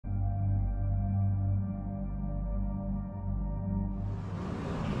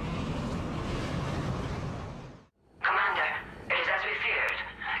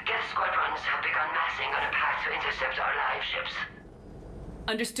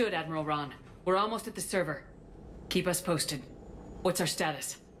Understood, Admiral Ron. We're almost at the server. Keep us posted. What's our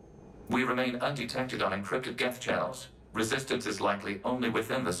status? We remain undetected on encrypted Geth channels. Resistance is likely only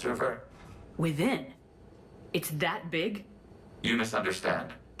within the server. Within? It's that big? You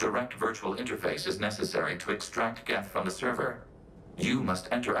misunderstand. Direct virtual interface is necessary to extract Geth from the server. You must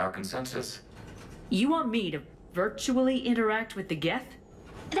enter our consensus. You want me to virtually interact with the Geth?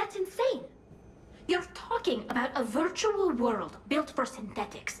 That's insane! You're talking about a virtual world built for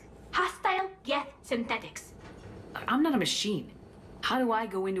synthetics. Hostile Geth synthetics. I'm not a machine. How do I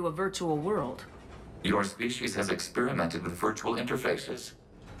go into a virtual world? Your species has experimented with virtual interfaces.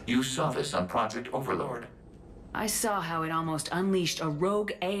 You saw this on Project Overlord. I saw how it almost unleashed a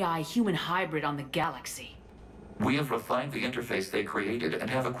rogue AI human hybrid on the galaxy. We have refined the interface they created and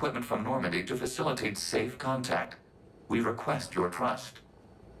have equipment from Normandy to facilitate safe contact. We request your trust.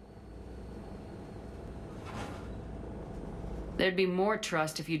 There'd be more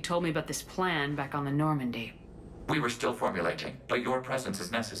trust if you'd told me about this plan back on the Normandy. We were still formulating, but your presence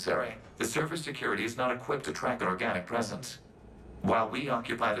is necessary. The server security is not equipped to track an organic presence. While we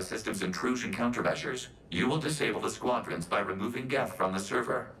occupy the system's intrusion countermeasures, you will disable the squadrons by removing Geth from the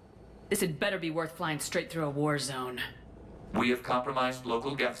server. This had better be worth flying straight through a war zone. We have compromised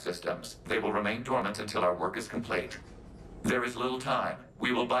local Geth systems. They will remain dormant until our work is complete. There is little time.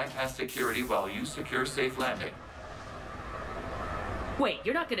 We will bypass security while you secure safe landing. Wait,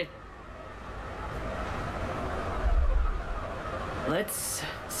 you're not gonna... Let's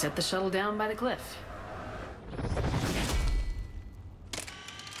set the shuttle down by the cliff.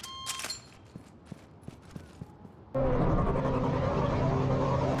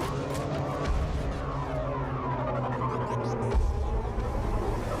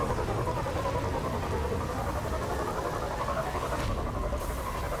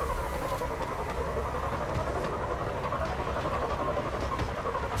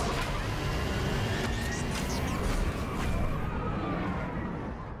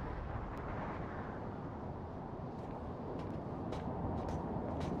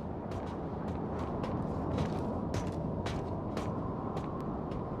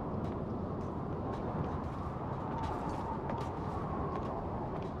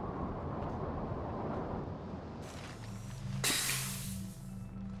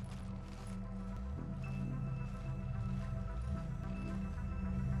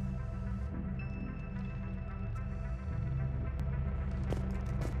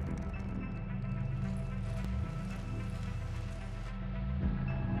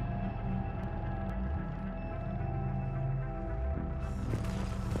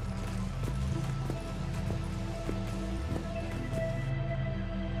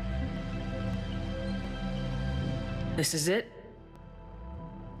 This is it?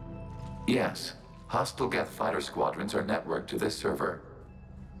 Yes. Hostile Geth fighter squadrons are networked to this server.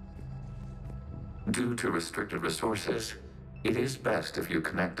 Due to restricted resources, it is best if you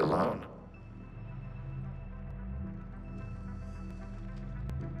connect alone.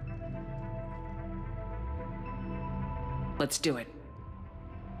 Let's do it.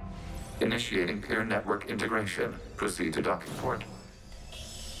 Initiating peer network integration. Proceed to docking port.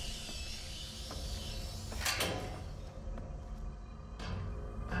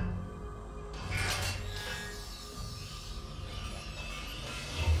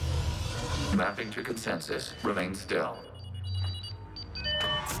 Mapping to consensus. Remain still.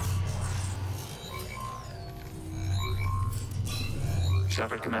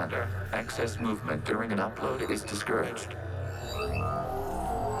 Shepard Commander, access movement during an upload is discouraged.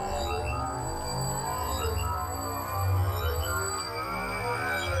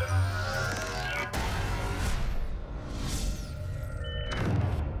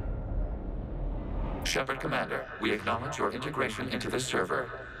 Shepard Commander, we acknowledge your integration into this server.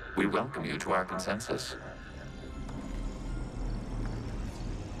 We welcome you to our consensus.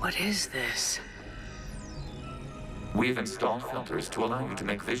 What is this? We've installed filters to allow you to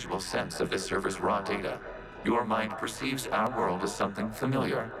make visual sense of this server's raw data. Your mind perceives our world as something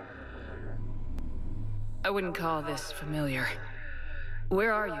familiar. I wouldn't call this familiar.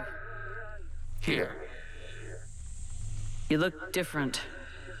 Where are you? Here. You look different.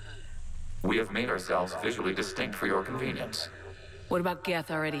 We have made ourselves visually distinct for your convenience. What about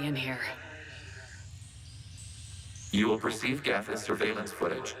Geth already in here? You will perceive Geth as surveillance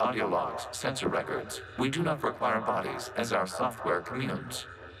footage, audio logs, sensor records. We do not require bodies, as our software communes.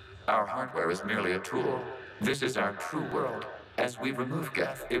 Our hardware is merely a tool. This is our true world. As we remove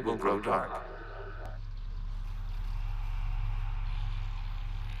Geth, it will grow dark.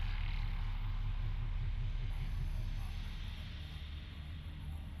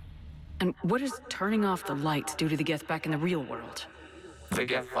 And what does turning off the lights do to the Geth back in the real world? The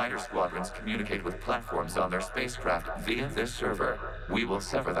Geth fighter squadrons communicate with platforms on their spacecraft via this server. We will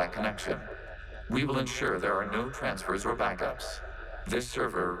sever that connection. We will ensure there are no transfers or backups. This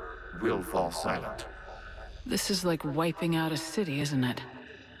server will fall silent. This is like wiping out a city, isn't it?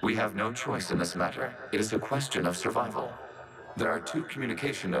 We have no choice in this matter. It is a question of survival. There are 2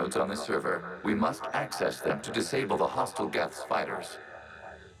 communication nodes on this server. We must access them to disable the hostile Geth's fighters.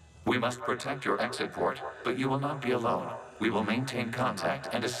 We must protect your exit port, but you will not be alone. We will maintain contact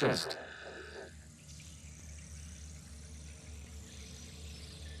and assist.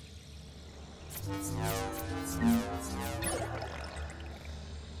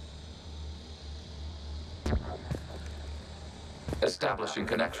 Establishing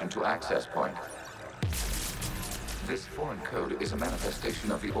connection to access point. This foreign code is a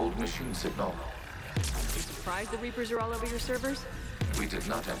manifestation of the old machine signal. You surprised the Reapers are all over your servers? We did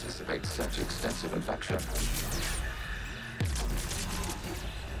not anticipate such extensive infection.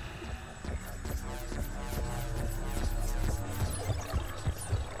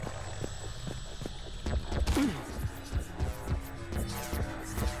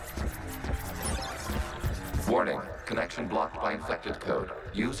 Warning, connection blocked by infected code.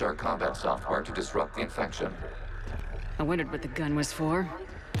 Use our combat software to disrupt the infection. I wondered what the gun was for.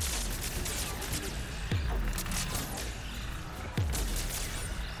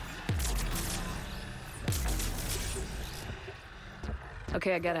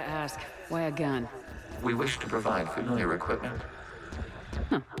 Okay, I gotta ask, why a gun? We wish to provide familiar equipment.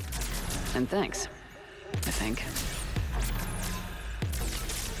 Huh. And thanks, I think.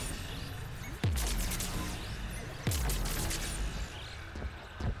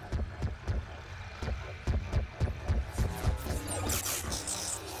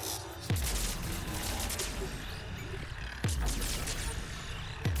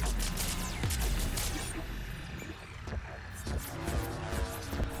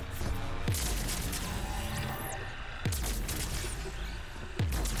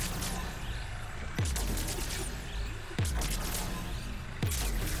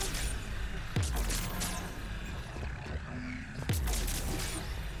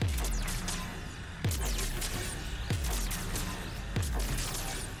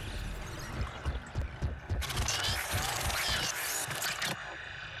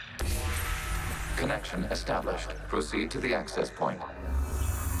 Connection established. Proceed to the access point.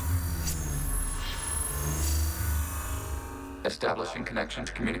 Establishing connection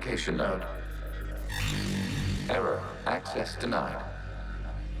to communication node. Error. Access denied.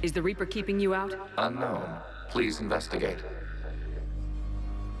 Is the Reaper keeping you out? Unknown. Please investigate.